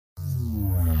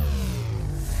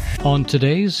On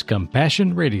today's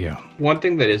Compassion Radio. One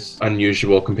thing that is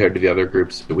unusual compared to the other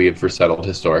groups that we have resettled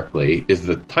historically is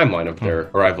the timeline of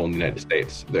their arrival in the United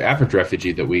States. The average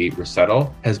refugee that we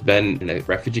resettle has been in a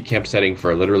refugee camp setting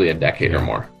for literally a decade or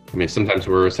more. I mean, sometimes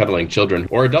we're resettling children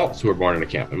or adults who were born in a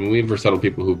camp. I mean, we've resettled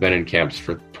people who've been in camps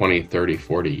for 20, 30,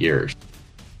 40 years.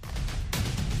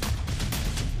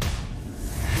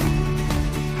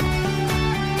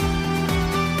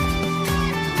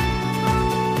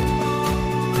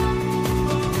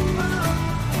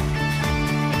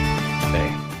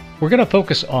 We're going to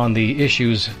focus on the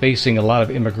issues facing a lot of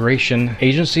immigration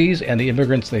agencies and the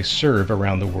immigrants they serve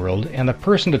around the world. And the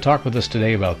person to talk with us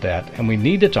today about that, and we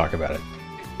need to talk about it,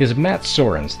 is Matt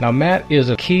Soerens. Now, Matt is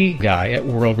a key guy at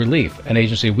World Relief, an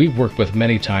agency we've worked with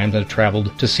many times and have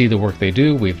traveled to see the work they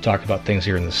do. We've talked about things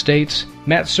here in the States.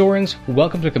 Matt Soerens,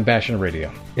 welcome to Compassion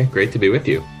Radio. Yeah, great to be with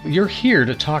you. You're here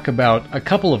to talk about a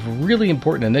couple of really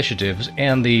important initiatives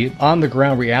and the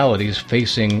on-the-ground realities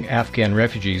facing Afghan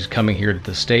refugees coming here to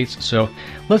the States. So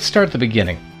let's start at the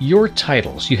beginning. Your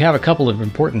titles. You have a couple of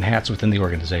important hats within the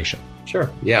organization. Sure.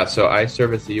 Yeah, so I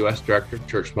serve as the U.S. Director of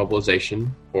Church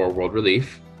Mobilization for World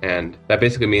Relief. And that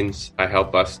basically means I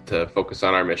help us to focus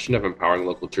on our mission of empowering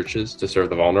local churches to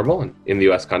serve the vulnerable. And in the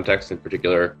U.S. context in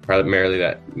particular, primarily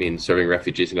that means serving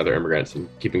refugees and other immigrants and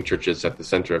keeping churches at the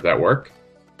center of that work.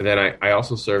 And then I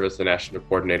also serve as the national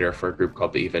coordinator for a group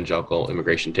called the Evangelical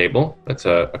Immigration Table. That's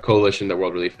a coalition that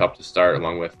World Relief helped to start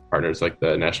along with partners like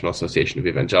the National Association of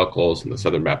Evangelicals and the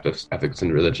Southern Baptist Ethics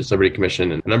and Religious Liberty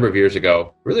Commission. And a number of years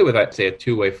ago, really with, I'd say, a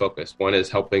two-way focus. One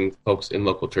is helping folks in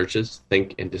local churches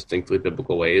think in distinctly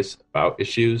biblical ways about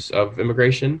issues of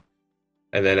immigration.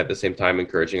 And then at the same time,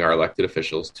 encouraging our elected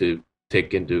officials to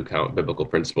take into account biblical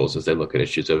principles as they look at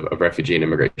issues of refugee and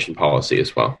immigration policy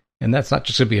as well. And that's not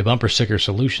just going to be a bumper sticker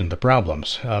solution to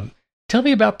problems. Tell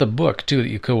me about the book, too, that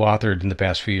you co-authored in the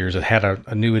past few years that had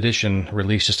a new edition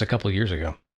released just a couple of years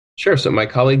ago. Sure. So my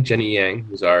colleague, Jenny Yang,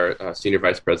 who's our Senior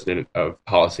Vice President of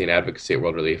Policy and Advocacy at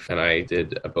World Relief, and I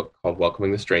did a book called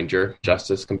Welcoming the Stranger,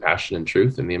 Justice, Compassion, and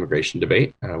Truth in the Immigration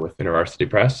Debate with InterVarsity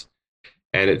Press.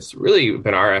 And it's really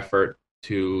been our effort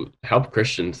to help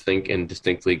Christians think in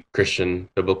distinctly Christian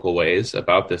biblical ways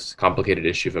about this complicated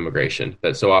issue of immigration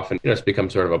that so often, it's become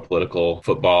sort of a political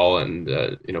football and,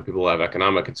 people have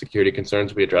economic and security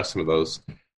concerns. We address some of those.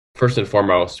 First and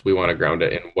foremost, we want to ground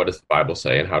it in what does the Bible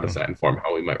say and how does that inform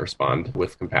how we might respond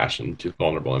with compassion to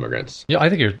vulnerable immigrants. Yeah, I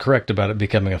think you're correct about it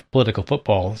becoming a political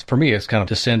football. For me, it's kind of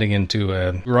descending into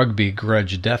a rugby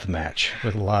grudge death match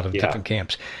with a lot of different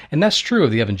camps. And that's true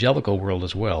of the evangelical world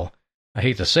as well. I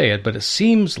hate to say it, but it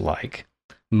seems like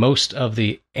most of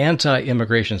the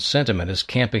anti-immigration sentiment is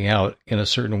camping out in a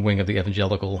certain wing of the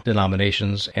evangelical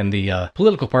denominations and the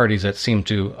political parties that seem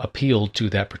to appeal to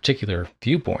that particular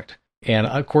viewpoint. And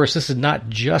of course, this is not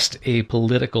just a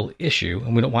political issue,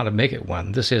 and we don't want to make it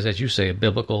one. This is, as you say, a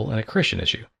biblical and a Christian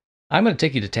issue. I'm going to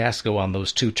take you to task on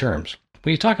those two terms.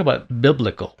 When you talk about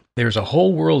biblical, there's a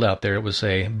whole world out there that would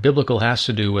say biblical has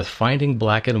to do with finding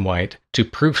black and white to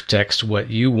proof text what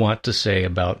you want to say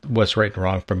about what's right and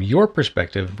wrong from your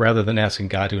perspective, rather than asking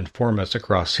God to inform us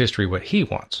across history what he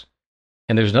wants.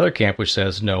 And there's another camp which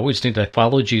says, no, we just need to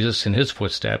follow Jesus in his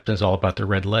footsteps, and it's all about the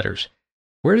red letters.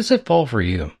 Where does it fall for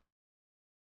you?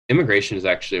 Immigration is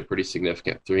actually a pretty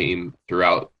significant theme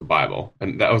throughout the Bible.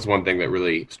 And that was one thing that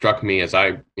really struck me as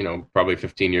I, probably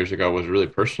 15 years ago was really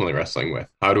personally wrestling with.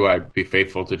 How do I be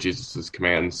faithful to Jesus's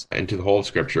commands and to the whole of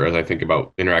Scripture as I think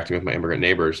about interacting with my immigrant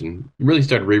neighbors? And really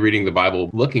started rereading the Bible,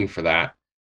 looking for that.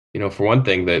 For one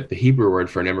thing, the Hebrew word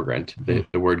for an immigrant,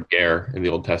 the word ger in the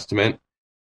Old Testament,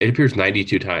 it appears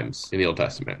 92 times in the Old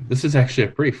Testament. This is actually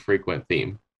a pretty frequent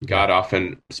theme. God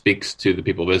often speaks to the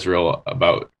people of Israel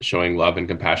about showing love and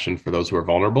compassion for those who are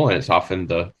vulnerable, and it's often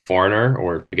the foreigner,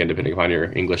 or again, depending upon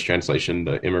your English translation,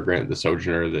 the immigrant, the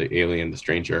sojourner, the alien, the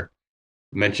stranger,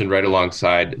 mentioned right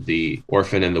alongside the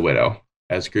orphan and the widow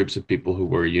as groups of people who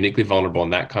were uniquely vulnerable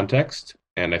in that context,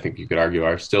 and I think you could argue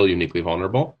are still uniquely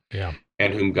vulnerable. Yeah.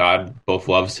 And whom God both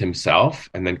loves himself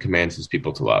and then commands his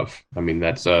people to love. I mean,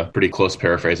 that's a pretty close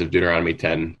paraphrase of Deuteronomy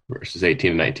 10, verses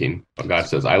 18 and 19. God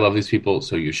says, I love these people,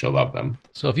 so you shall love them.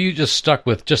 So if you just stuck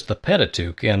with just the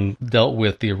Pentateuch and dealt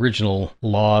with the original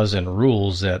laws and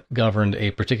rules that governed a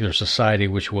particular society,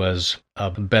 which was a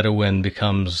Bedouin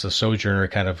becomes a sojourner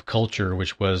kind of culture,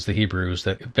 which was the Hebrews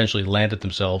that eventually landed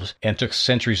themselves and took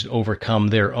centuries to overcome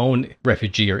their own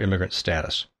refugee or immigrant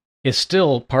status. It's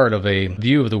still part of a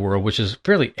view of the world which is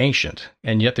fairly ancient,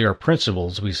 and yet there are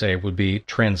principles we say would be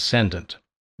transcendent.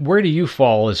 Where do you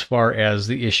fall as far as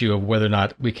the issue of whether or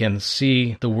not we can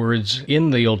see the words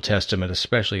in the Old Testament,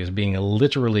 especially as being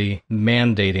literally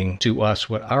mandating to us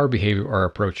what our behavior or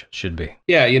approach should be?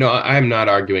 Yeah, I'm not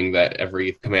arguing that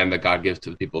every command that God gives to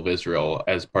the people of Israel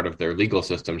as part of their legal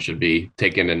system should be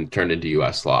taken and turned into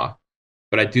U.S. law.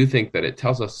 But I do think that it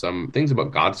tells us some things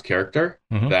about God's character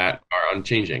that are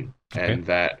unchanging and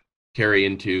that carry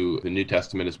into the New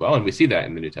Testament as well. And we see that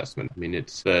in the New Testament. I mean,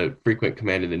 it's the frequent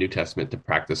command in the New Testament to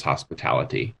practice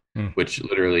hospitality, which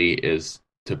literally is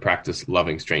to practice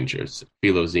loving strangers,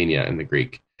 philoxenia in the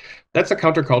Greek. That's a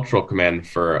countercultural command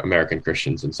for American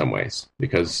Christians in some ways,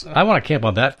 because I want to camp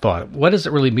on that thought. What does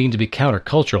it really mean to be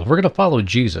countercultural? If we're going to follow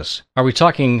Jesus, are we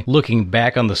talking looking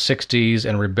back on the 60s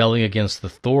and rebelling against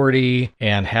authority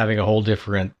and having a whole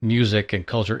different music and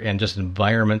culture and just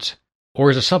environment? Or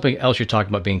is it something else you're talking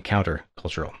about being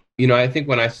countercultural? I think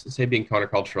when I say being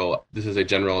countercultural, this is a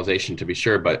generalization to be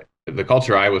sure, but the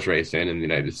culture I was raised in the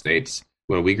United States,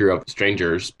 when we grew up,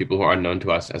 strangers, people who are unknown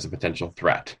to us, as a potential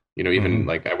threat. Even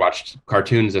like I watched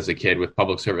cartoons as a kid with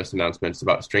public service announcements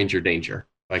about stranger danger.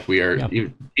 Like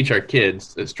you teach our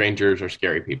kids that strangers are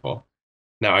scary people.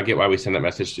 Now, I get why we send that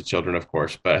message to children, of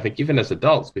course, but I think even as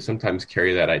adults, we sometimes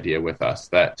carry that idea with us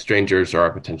that strangers are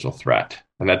a potential threat.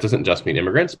 And that doesn't just mean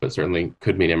immigrants, but certainly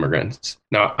could mean immigrants.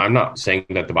 Now, I'm not saying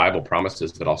that the Bible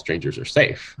promises that all strangers are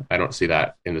safe. I don't see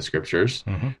that in the scriptures,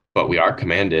 but we are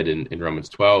commanded in Romans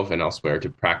 12 and elsewhere to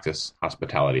practice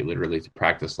hospitality, literally to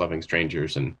practice loving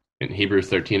strangers. And in Hebrews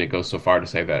 13, it goes so far to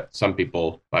say that some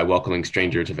people, by welcoming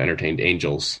strangers, have entertained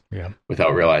angels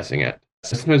without realizing it.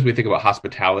 Sometimes we think about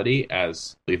hospitality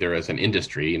as either as an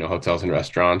industry, hotels and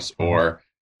restaurants, or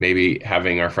maybe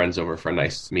having our friends over for a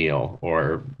nice meal,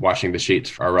 or washing the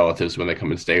sheets for our relatives when they come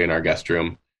and stay in our guest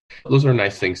room. Those are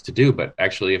nice things to do, but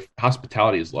actually if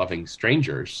hospitality is loving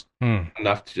strangers,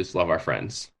 enough to just love our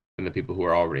friends and the people who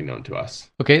are already known to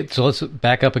us. Okay, so let's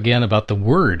back up again about the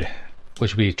word,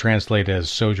 which we translate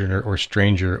as sojourner or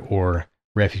stranger or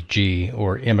refugee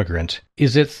or immigrant.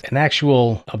 Is it an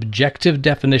actual objective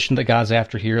definition that God's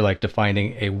after here, like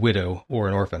defining a widow or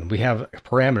an orphan? We have a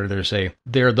parameter there to say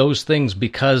they're those things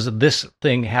because this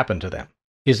thing happened to them.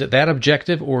 Is it that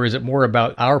objective, or is it more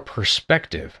about our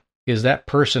perspective? Is that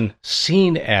person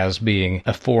seen as being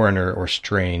a foreigner or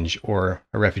strange or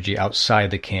a refugee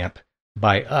outside the camp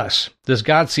by us? Does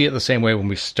God see it the same way when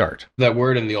we start? That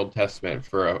word in the Old Testament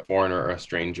for a foreigner or a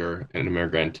stranger, an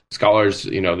immigrant, scholars,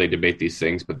 they debate these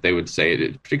things, but they would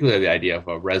say, particularly the idea of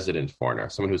a resident foreigner,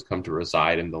 someone who's come to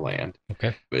reside in the land.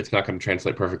 Okay. But it's not going to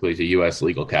translate perfectly to U.S.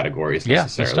 legal categories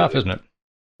necessarily. Yeah, it's tough, isn't it?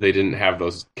 They didn't have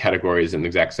those categories in the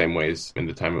exact same ways in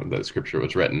the time that scripture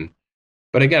was written.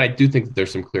 But again, I do think that there's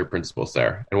some clear principles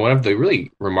there. And one of the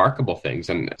really remarkable things,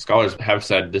 and scholars have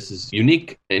said this is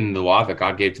unique in the law that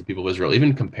God gave to the people of Israel,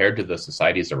 even compared to the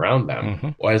societies around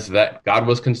them, was that God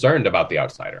was concerned about the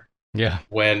outsider. Yeah.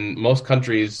 When most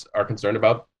countries are concerned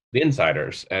about the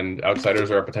insiders, and outsiders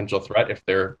are a potential threat if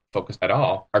they're focused at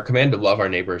all. Our command to love our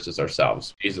neighbors as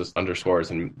ourselves. Jesus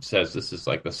underscores and says this is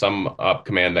like the sum up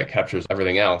command that captures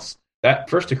everything else.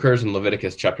 That first occurs in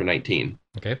Leviticus chapter 19.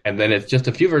 Okay. And then it's just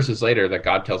a few verses later that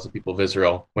God tells the people of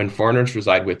Israel, when foreigners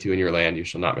reside with you in your land, you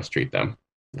shall not mistreat them.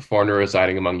 The foreigner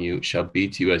residing among you shall be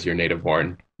to you as your native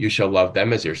born. You shall love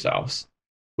them as yourselves,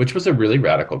 which was a really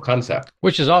radical concept.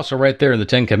 Which is also right there in the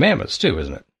Ten Commandments too,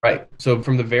 isn't it? Right. So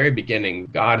from the very beginning,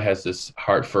 God has this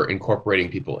heart for incorporating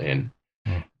people in.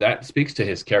 That speaks to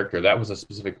his character. That was a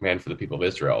specific command for the people of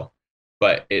Israel.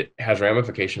 But it has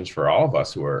ramifications for all of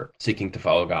us who are seeking to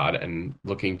follow God and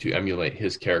looking to emulate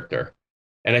his character.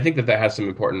 And I think that has some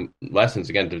important lessons.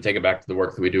 Again, to take it back to the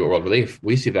work that we do at World Relief,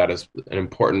 we see that as an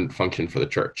important function for the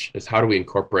church, is how do we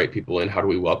incorporate people in? How do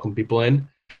we welcome people in?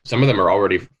 Some of them are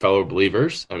already fellow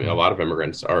believers. I mean, a lot of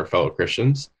immigrants are fellow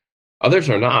Christians. Others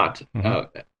are not.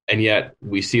 And yet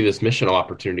we see this missional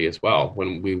opportunity as well.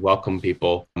 When we welcome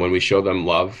people, when we show them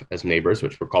love as neighbors,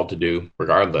 which we're called to do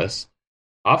regardless,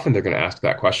 often they're going to ask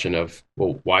that question of,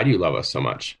 well, why do you love us so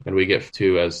much? And we get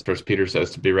to, as First Peter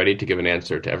says, to be ready to give an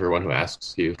answer to everyone who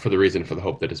asks you for the reason for the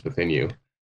hope that is within you.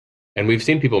 And we've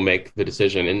seen people make the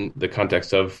decision in the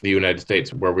context of the United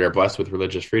States, where we are blessed with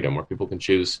religious freedom, where people can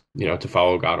choose, to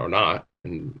follow God or not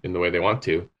in the way they want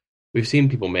to. We've seen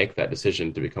people make that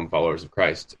decision to become followers of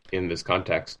Christ in this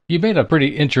context. You made a pretty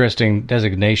interesting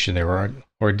designation there,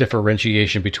 or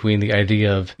differentiation between the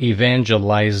idea of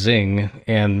evangelizing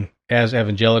and, as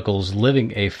evangelicals,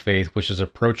 living a faith which is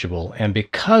approachable. And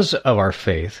because of our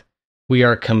faith, we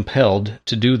are compelled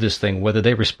to do this thing, whether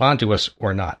they respond to us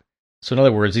or not. So in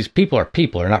other words, these people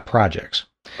are not projects.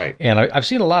 Right. And I've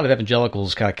seen a lot of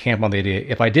evangelicals kind of camp on the idea,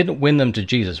 if I didn't win them to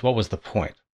Jesus, what was the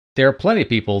point? There are plenty of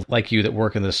people like you that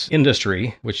work in this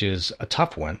industry, which is a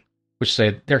tough one, which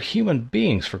say they're human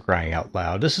beings, for crying out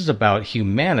loud. This is about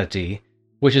humanity,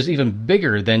 which is even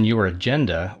bigger than your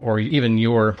agenda or even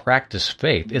your practice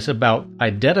faith. It's about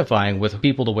identifying with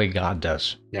people the way God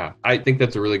does. Yeah, I think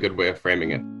that's a really good way of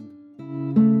framing it.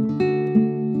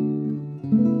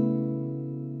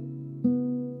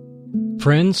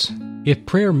 Friends, if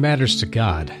prayer matters to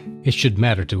God, it should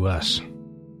matter to us.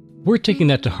 We're taking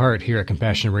that to heart here at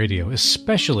Compassion Radio,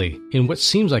 especially in what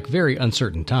seems like very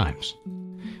uncertain times.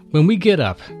 When we get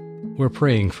up, we're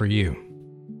praying for you.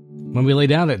 When we lay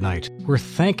down at night, we're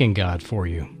thanking God for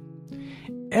you.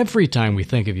 Every time we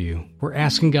think of you, we're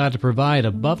asking God to provide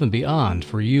above and beyond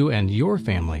for you and your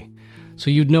family, so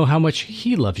you'd know how much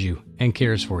He loves you and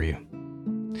cares for you.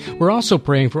 We're also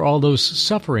praying for all those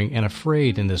suffering and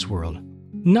afraid in this world,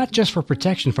 not just for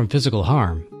protection from physical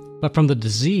harm, but from the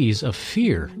disease of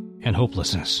fear and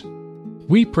hopelessness.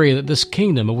 We pray that this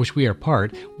kingdom of which we are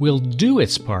part will do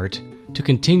its part to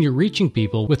continue reaching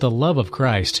people with the love of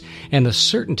Christ and the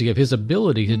certainty of His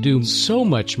ability to do so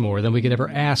much more than we could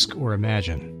ever ask or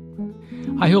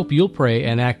imagine. I hope you'll pray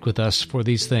and act with us for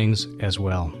these things as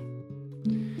well.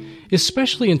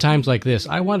 Especially in times like this,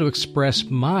 I want to express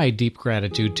my deep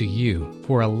gratitude to you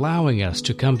for allowing us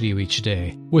to come to you each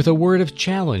day with a word of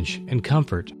challenge and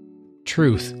comfort,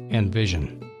 truth and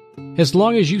vision. As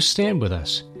long as you stand with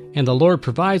us, and the Lord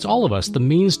provides all of us the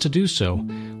means to do so,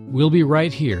 we'll be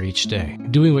right here each day,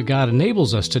 doing what God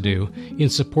enables us to do in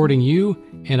supporting you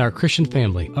and our Christian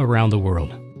family around the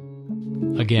world.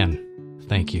 Again,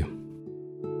 thank you.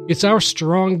 It's our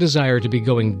strong desire to be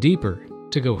going deeper,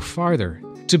 to go farther,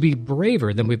 to be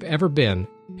braver than we've ever been,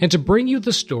 and to bring you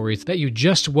the stories that you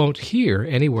just won't hear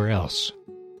anywhere else.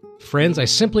 Friends, I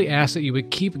simply ask that you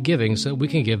would keep giving so that we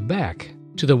can give back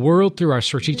to the world through our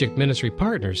strategic ministry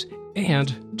partners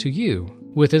and to you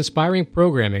with inspiring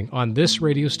programming on this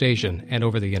radio station and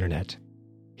over the internet.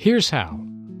 Here's how.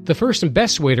 The first and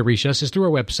best way to reach us is through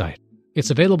our website.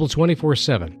 It's available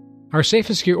 24/7. Our safe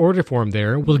and secure order form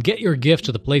there will get your gift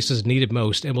to the places needed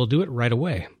most, and we'll do it right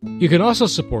away. You can also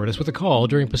support us with a call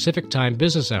during Pacific Time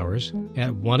business hours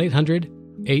at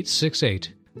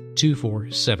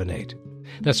 1-800-868-2478.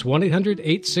 That's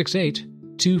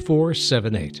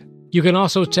 1-800-868-2478. You can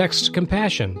also text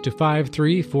Compassion to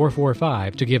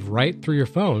 53445 to give right through your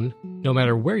phone, no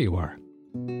matter where you are.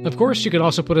 Of course, you can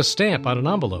also put a stamp on an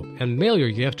envelope and mail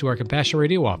your gift to our Compassion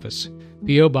Radio office,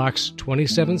 P.O. Box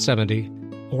 2770,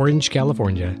 Orange,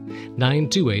 California,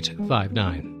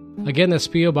 92859. Again, that's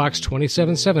P.O. Box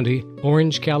 2770,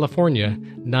 Orange, California,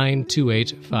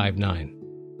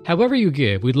 92859. However you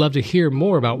give, we'd love to hear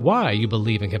more about why you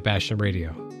believe in Compassion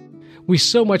Radio. We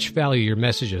so much value your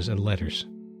messages and letters.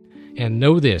 And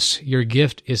know this, your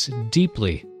gift is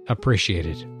deeply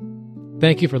appreciated.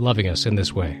 Thank you for loving us in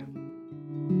this way.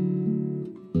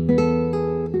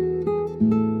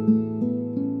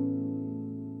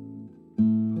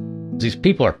 These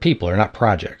people are not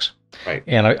projects. Right.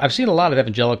 And I've seen a lot of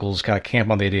evangelicals kind of camp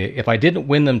on the idea, if I didn't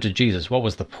win them to Jesus, what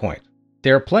was the point?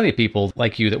 There are plenty of people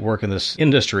like you that work in this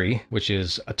industry, which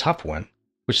is a tough one,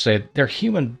 which say they're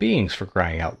human beings, for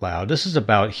crying out loud. This is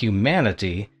about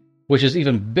humanity, which is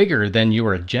even bigger than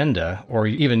your agenda or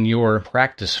even your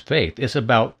practice faith. It's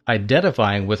about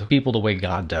identifying with people the way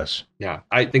God does. Yeah,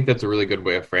 I think that's a really good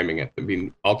way of framing it. I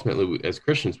mean, ultimately, as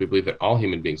Christians, we believe that all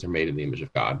human beings are made in the image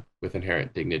of God with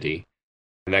inherent dignity.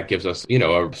 And that gives us,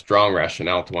 a strong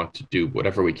rationale to want to do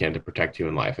whatever we can to protect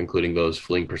human life, including those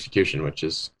fleeing persecution, which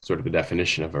is sort of the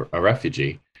definition of a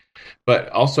refugee. But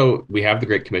also, we have the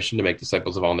Great Commission to make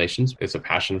disciples of all nations. It's a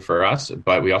passion for us,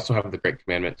 but we also have the Great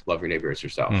Commandment to love your neighbor as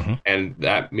yourself. Mm-hmm. And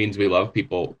that means we love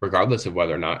people regardless of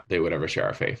whether or not they would ever share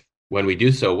our faith. When we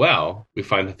do so well, we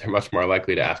find that they're much more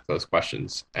likely to ask those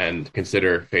questions and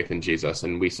consider faith in Jesus.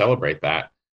 And we celebrate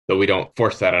that. Though we don't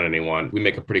force that on anyone, we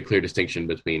make a pretty clear distinction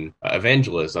between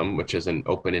evangelism, which is an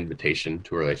open invitation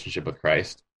to a relationship with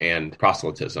Christ, and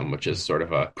proselytism, which is sort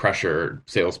of a pressure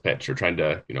sales pitch or trying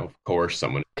to, coerce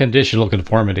someone. Conditional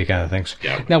conformity kind of things.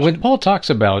 Yeah. Now, when Paul talks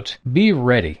about be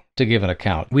ready to give an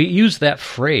account, we use that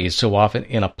phrase so often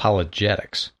in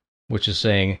apologetics, which is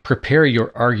saying prepare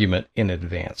your argument in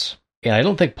advance. And I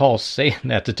don't think Paul's saying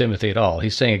that to Timothy at all.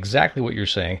 He's saying exactly what you're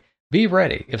saying. Be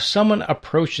ready. If someone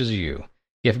approaches you,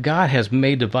 if God has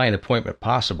made divine appointment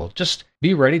possible, just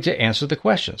be ready to answer the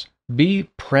questions. Be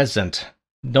present.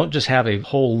 Don't just have a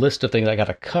whole list of things I got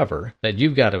to cover that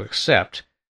you've got to accept,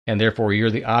 and therefore you're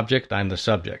the object, I'm the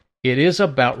subject. It is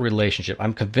about relationship.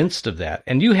 I'm convinced of that.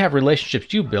 And you have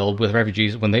relationships you build with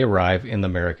refugees when they arrive in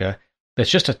America. That's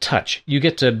just a touch. You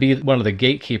get to be one of the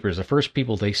gatekeepers, the first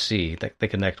people they see that they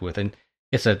connect with. And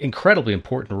It's an incredibly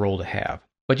important role to have.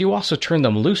 But you also turn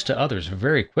them loose to others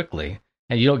very quickly,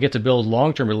 and you don't get to build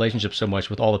long-term relationships so much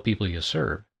with all the people you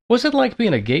serve. What's it like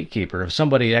being a gatekeeper if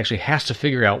somebody actually has to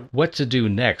figure out what to do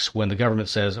next when the government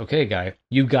says, okay, guy,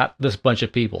 you got this bunch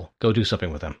of people, go do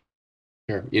something with them?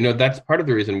 Sure. That's part of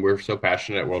the reason we're so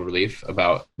passionate at World Relief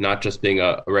about not just being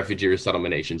a refugee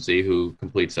resettlement agency who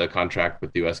completes a contract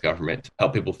with the U.S. government to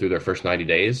help people through their first 90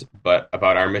 days, but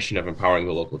about our mission of empowering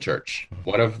the local church.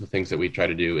 One of the things that we try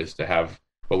to do is to have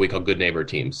what we call good neighbor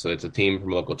teams. So it's a team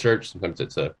from a local church. Sometimes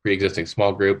it's a pre-existing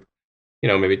small group,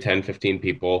 maybe 10, 15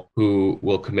 people who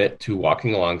will commit to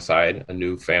walking alongside a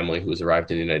new family who's arrived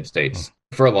in the United States.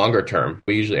 For a longer term,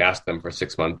 we usually ask them for a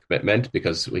 6-month commitment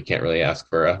because we can't really ask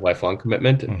for a lifelong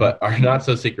commitment. But our not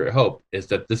so secret hope is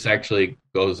that this actually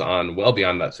goes on well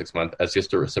beyond that 6 month as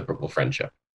just a reciprocal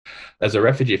friendship. As a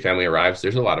refugee family arrives,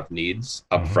 there's a lot of needs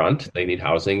up front. They need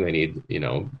housing, they need,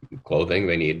 clothing,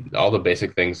 they need all the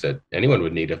basic things that anyone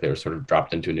would need if they were sort of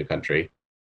dropped into a new country.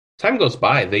 Time goes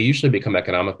by, they usually become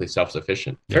economically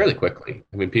self-sufficient fairly quickly.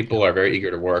 I mean, people are very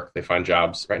eager to work. They find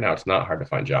jobs. Right now, it's not hard to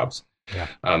find jobs.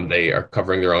 They are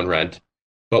covering their own rent.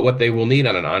 But what they will need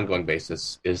on an ongoing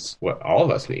basis is what all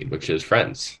of us need, which is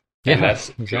friends. And that's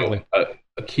exactly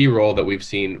a key role that we've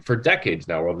seen for decades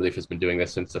now. World Relief has been doing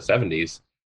this since the 70s.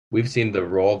 We've seen the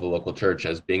role of the local church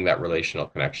as being that relational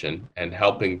connection and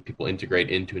helping people integrate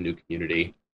into a new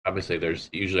community. Obviously, there's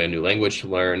usually a new language to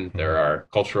learn. There are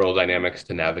cultural dynamics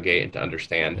to navigate and to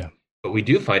understand. But we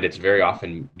do find it's very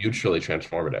often mutually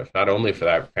transformative, not only for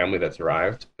that family that's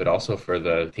arrived, but also for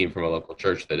the team from a local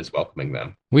church that is welcoming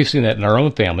them. We've seen that in our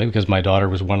own family because my daughter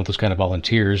was one of those kind of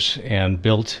volunteers and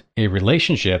built a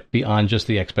relationship beyond just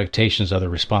the expectations of the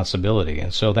responsibility.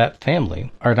 And so that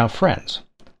family are now friends.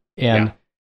 And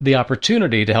the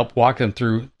opportunity to help walk them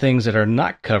through things that are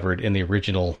not covered in the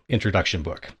original introduction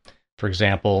book. For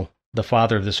example, the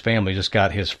father of this family just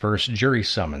got his first jury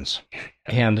summons.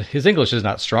 And his English is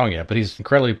not strong yet, but he's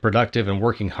incredibly productive and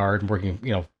working hard and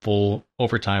working, full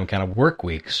overtime kind of work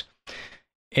weeks.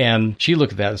 And she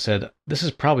looked at that and said, this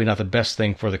is probably not the best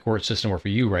thing for the court system or for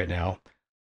you right now.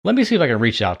 Let me see if I can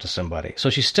reach out to somebody. So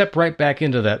she stepped right back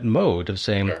into that mode of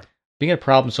saying, being a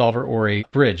problem solver or a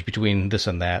bridge between this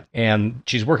and that. And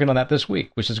she's working on that this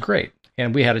week, which is great.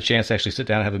 And we had a chance to actually sit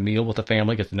down and have a meal with the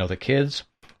family, get to know the kids,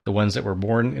 the ones that were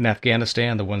born in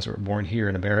Afghanistan, the ones that were born here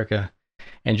in America,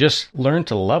 and just learn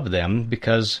to love them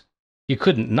because you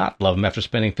couldn't not love them after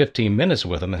spending 15 minutes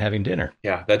with them and having dinner.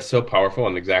 Yeah, that's so powerful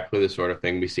and exactly the sort of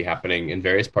thing we see happening in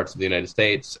various parts of the United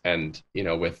States and,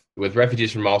 with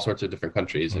refugees from all sorts of different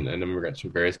countries and immigrants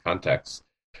from various contexts.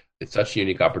 It's such a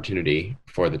unique opportunity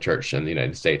for the church in the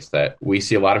United States that we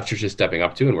see a lot of churches stepping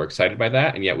up to, and we're excited by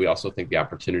that. And yet we also think the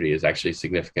opportunity is actually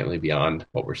significantly beyond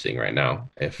what we're seeing right now.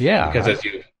 Because as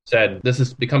you said, this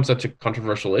has become such a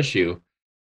controversial issue.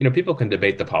 People can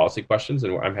debate the policy questions,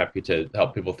 and I'm happy to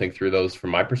help people think through those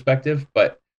from my perspective.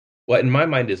 But what in my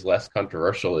mind is less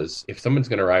controversial is if someone's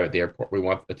going to arrive at the airport, we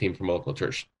want a team from a local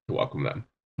church to welcome them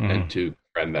and to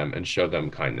befriend them and show them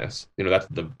kindness. That's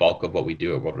the bulk of what we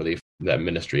do at World Relief, that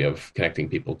ministry of connecting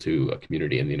people to a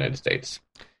community in the United States.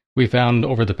 We found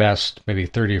over the past maybe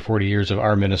 30 or 40 years of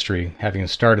our ministry, having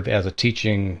started as a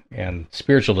teaching and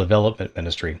spiritual development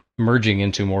ministry, merging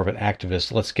into more of an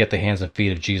activist, let's get the hands and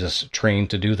feet of Jesus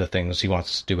trained to do the things he wants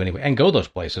us to do anyway, and go those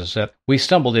places that we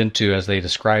stumbled into, as they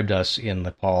described us in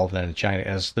Nepal, then in China,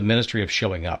 as the ministry of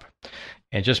showing up.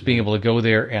 And just being able to go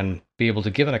there and be able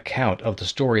to give an account of the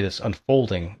story that's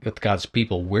unfolding with God's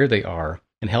people, where they are,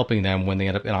 and helping them when they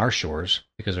end up in our shores,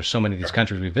 because there's so many of these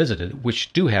countries we visited,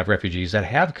 which do have refugees that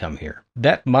have come here.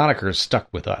 That moniker is stuck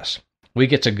with us. We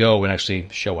get to go and actually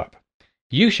show up.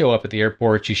 You show up at the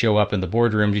airports, you show up in the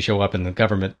boardrooms, you show up in the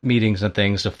government meetings and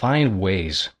things to find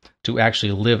ways to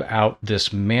actually live out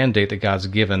this mandate that God's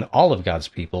given all of God's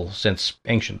people since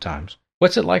ancient times.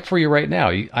 What's it like for you right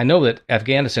now? I know that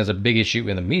Afghanistan's a big issue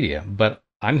in the media, but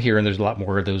I'm hearing there's a lot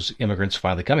more of those immigrants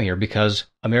finally coming here because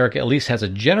America at least has a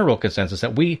general consensus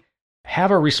that we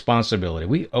have a responsibility.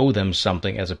 We owe them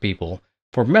something as a people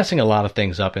for messing a lot of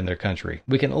ththings up in their country.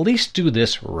 We can at least do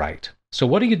this right. So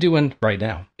what are you doing right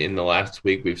now? In the last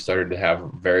week, we've started to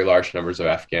have very large numbers of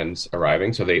Afghans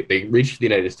arriving. So they reached the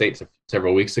United States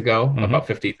several weeks ago, about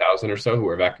 50,000 or so who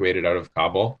were evacuated out of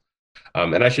Kabul.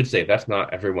 And I should say that's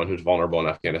not everyone who's vulnerable in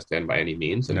Afghanistan by any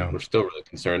means. And we're still really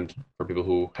concerned for people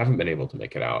who haven't been able to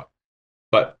make it out.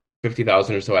 But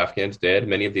 50,000 or so Afghans did.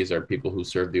 Many of these are people who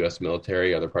serve the U.S.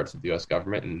 military, other parts of the U.S.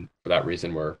 government, and for that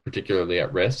reason were particularly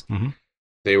at risk.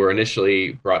 They were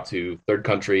initially brought to third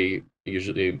country,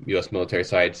 usually U.S. military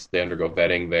sites. They undergo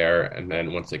vetting there, and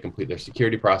then once they complete their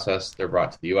security process, they're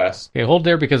brought to the U.S. Okay, hold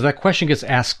there because that question gets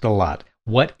asked a lot.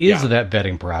 What is that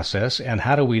vetting process, and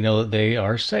how do we know that they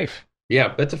are safe?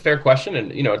 Yeah, that's a fair question.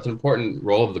 And, it's an important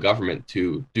role of the government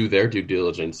to do their due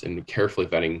diligence in carefully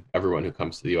vetting everyone who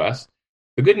comes to the U.S.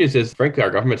 The good news is, frankly, our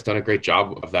government's done a great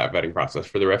job of that vetting process.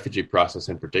 For the refugee process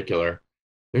in particular,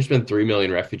 there's been 3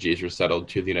 million refugees resettled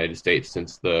to the United States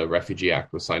since the Refugee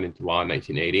Act was signed into law in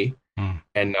 1980.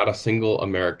 And not a single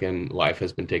American life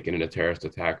has been taken in a terrorist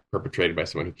attack perpetrated by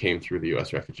someone who came through the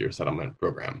U.S. Refugee Resettlement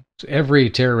Program. So every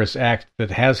terrorist act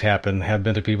that has happened have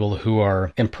been to people who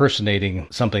are impersonating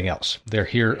something else. They're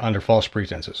here under false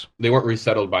pretenses. They weren't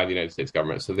resettled by the United States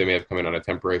government, so they may have come in on a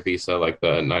temporary visa like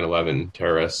the 9/11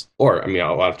 terrorists. Or,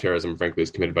 a lot of terrorism, frankly,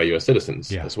 is committed by U.S.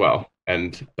 citizens as well.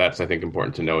 And that's, I think,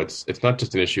 important to know. It's not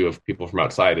just an issue of people from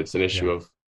outside. It's an issue of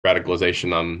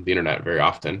radicalization on the internet very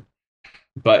often.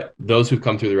 But those who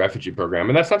come through the refugee program,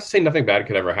 and that's not to say nothing bad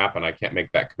could ever happen. I can't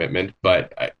make that commitment.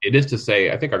 But it is to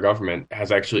say I think our government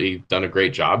has actually done a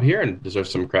great job here and deserves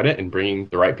some credit in bringing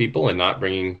the right people and not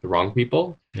bringing the wrong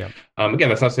people. Yeah. Again,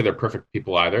 that's not to say they're perfect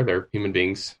people either. They're human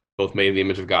beings, both made in the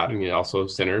image of God and also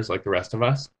sinners like the rest of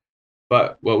us.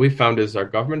 But what we've found is our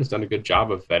government has done a good job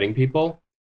of vetting people.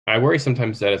 I worry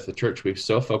sometimes that as the church, we've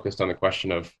so focused on the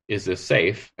question of, is this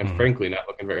safe? And frankly, not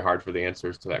looking very hard for the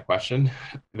answers to that question,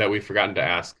 that we've forgotten to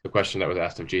ask the question that was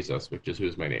asked of Jesus, which is,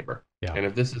 who's my neighbor? Yeah. And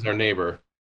if this is our neighbor,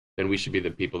 then we should be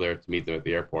the people there to meet them at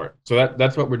the airport. So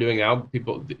that's what we're doing now.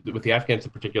 People, with the Afghans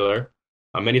in particular,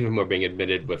 many of them are being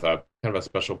admitted with a kind of a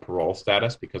special parole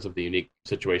status because of the unique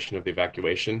situation of the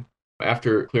evacuation.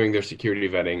 After clearing their security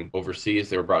vetting overseas,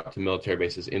 they were brought to military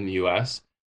bases in the U.S.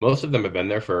 Most of them have been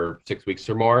there for 6 weeks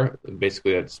or more.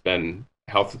 Basically, it's been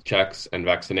health checks and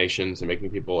vaccinations and making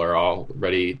people are all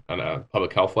ready on a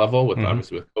public health level with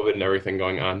obviously with COVID and everything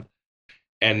going on.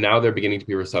 And now they're beginning to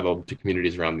be resettled to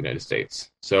communities around the United States.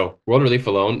 So World Relief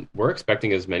alone, we're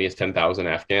expecting as many as 10,000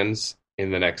 Afghans in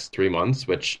the next 3 months,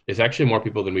 which is actually more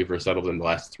people than we've resettled in the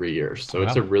last 3 years. So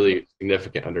It's a really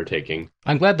significant undertaking.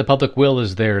 I'm glad the public will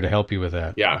is there to help you with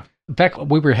that. Yeah. In fact,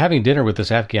 we were having dinner with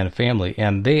this Afghan family,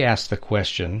 and they asked the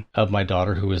question of my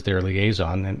daughter, who was their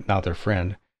liaison and now their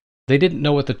friend. They didn't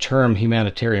know what the term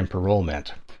humanitarian parole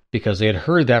meant, because they had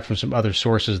heard that from some other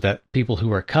sources that people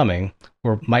who are coming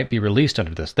or might be released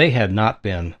under this. They had not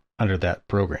been under that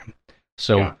program.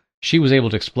 So she was able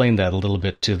to explain that a little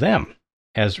bit to them,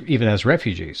 even as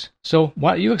refugees. So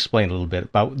why don't you explain a little bit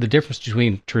about the difference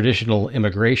between traditional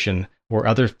immigration or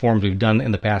other forms we've done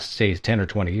in the past, say, 10 or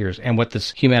 20 years, and what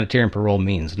this humanitarian parole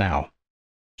means now?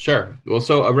 Sure. Well,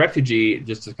 so a refugee,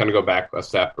 just to kind of go back a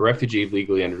step, a refugee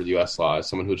legally under the U.S. law is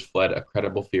someone who's fled a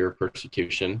credible fear of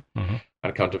persecution on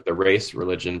account of their race,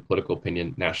 religion, political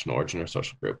opinion, national origin, or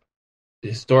social group.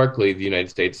 Historically, the United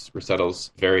States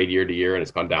resettles varied year to year, and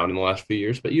it's gone down in the last few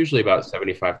years, but usually about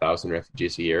 75,000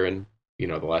 refugees a year in the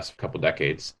last couple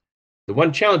decades. The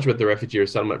one challenge with the refugee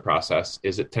resettlement process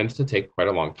is it tends to take quite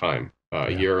a long time. A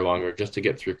year or longer, just to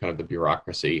get through kind of the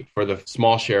bureaucracy for the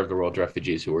small share of the world's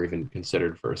refugees who were even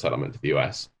considered for resettlement to the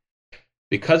U.S.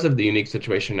 Because of the unique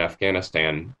situation in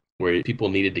Afghanistan, where people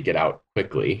needed to get out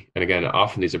quickly, and again,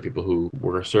 often these are people who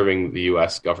were serving the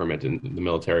U.S. government in the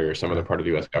military or some other part of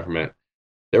the U.S. government,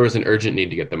 there was an urgent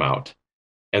need to get them out.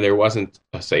 And there wasn't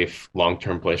a safe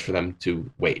long-term place for them to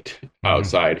wait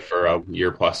outside for a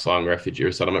year-plus long refugee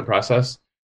resettlement process.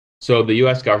 So the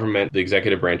U.S. government, the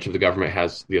executive branch of the government,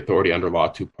 has the authority under law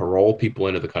to parole people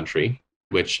into the country,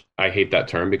 which I hate that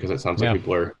term because it sounds like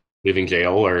people are leaving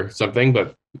jail or something,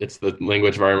 but it's the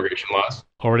language of our immigration laws.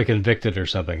 Already convicted or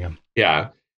something. Yeah.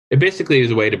 It basically is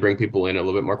a way to bring people in a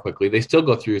little bit more quickly. They still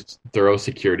go through thorough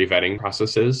security vetting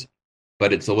processes,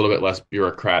 but it's a little bit less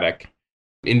bureaucratic.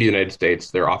 In the United States,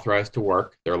 they're authorized to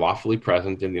work. They're lawfully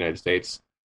present in the United States.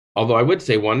 Although I would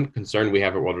say one concern we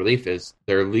have at World Relief is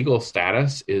their legal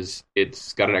status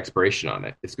it's got an expiration on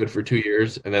it. It's good for 2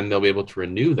 years, and then they'll be able to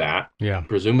renew that,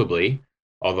 presumably,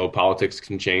 although politics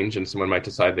can change and someone might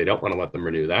decide they don't want to let them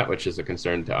renew that, which is a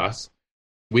concern to us.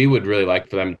 We would really like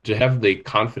for them to have the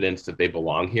confidence that they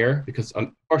belong here, because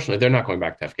unfortunately, they're not going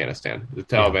back to Afghanistan. The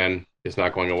Taliban is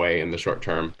not going away in the short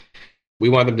term. We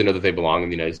want them to know that they belong in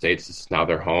the United States. This is now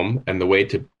their home. And the way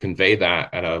to convey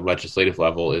that at a legislative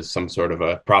level is some sort of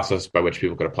a process by which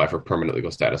people could apply for permanent legal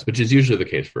status, which is usually the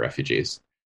case for refugees.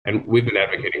 And we've been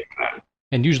advocating for that.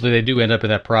 And usually they do end up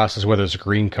in that process, whether it's a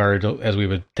green card, as we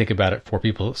would think about it for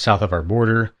people south of our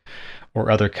border, or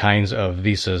other kinds of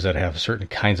visas that have certain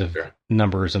kinds of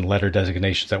numbers and letter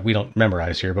designations that we don't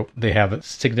memorize here, but they have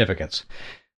significance.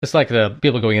 It's like the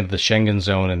people going into the Schengen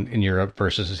zone in Europe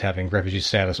versus having refugee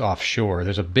status offshore.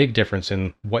 There's a big difference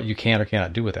in what you can or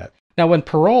cannot do with that. Now, when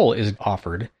parole is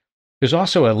offered, there's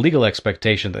also a legal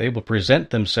expectation that they will present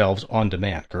themselves on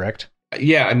demand, correct?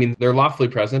 Yeah, I mean, they're lawfully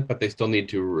present, but they still need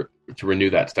to renew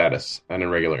that status at a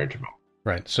regular interval.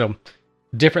 Right. So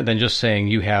different than just saying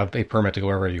you have a permit to go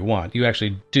wherever you want. You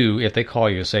actually do, if they call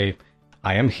you, say,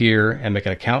 I am here, and make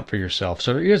an account for yourself.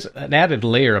 So there is an added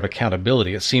layer of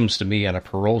accountability, it seems to me, in a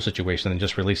parole situation than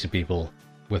just releasing people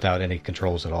without any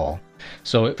controls at all.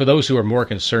 So for those who are more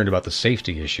concerned about the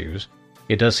safety issues,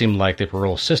 it does seem like the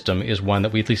parole system is one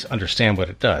that we at least understand what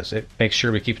it does. It makes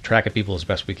sure we keep track of people as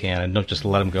best we can and don't just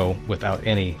let them go without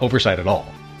any oversight at all.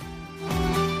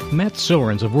 Matt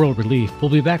Sorens of World Relief will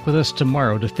be back with us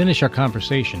tomorrow to finish our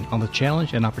conversation on the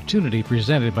challenge and opportunity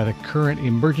presented by the current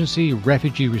emergency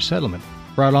refugee resettlement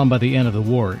brought on by the end of the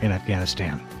war in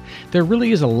Afghanistan. There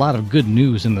really is a lot of good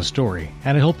news in the story,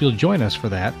 and I hope you'll join us for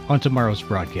that on tomorrow's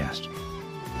broadcast.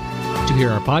 To hear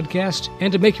our podcast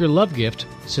and to make your love gift,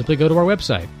 simply go to our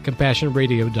website,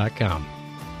 CompassionRadio.com.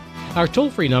 Our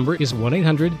toll-free number is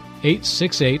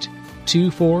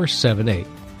 1-800-868-2478.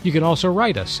 You can also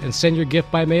write us and send your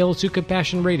gift by mail to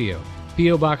Compassion Radio,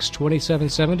 P.O. Box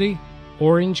 2770,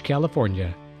 Orange,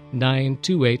 California,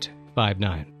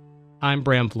 92859. I'm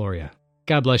Bram Floria.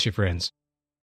 God bless you, friends.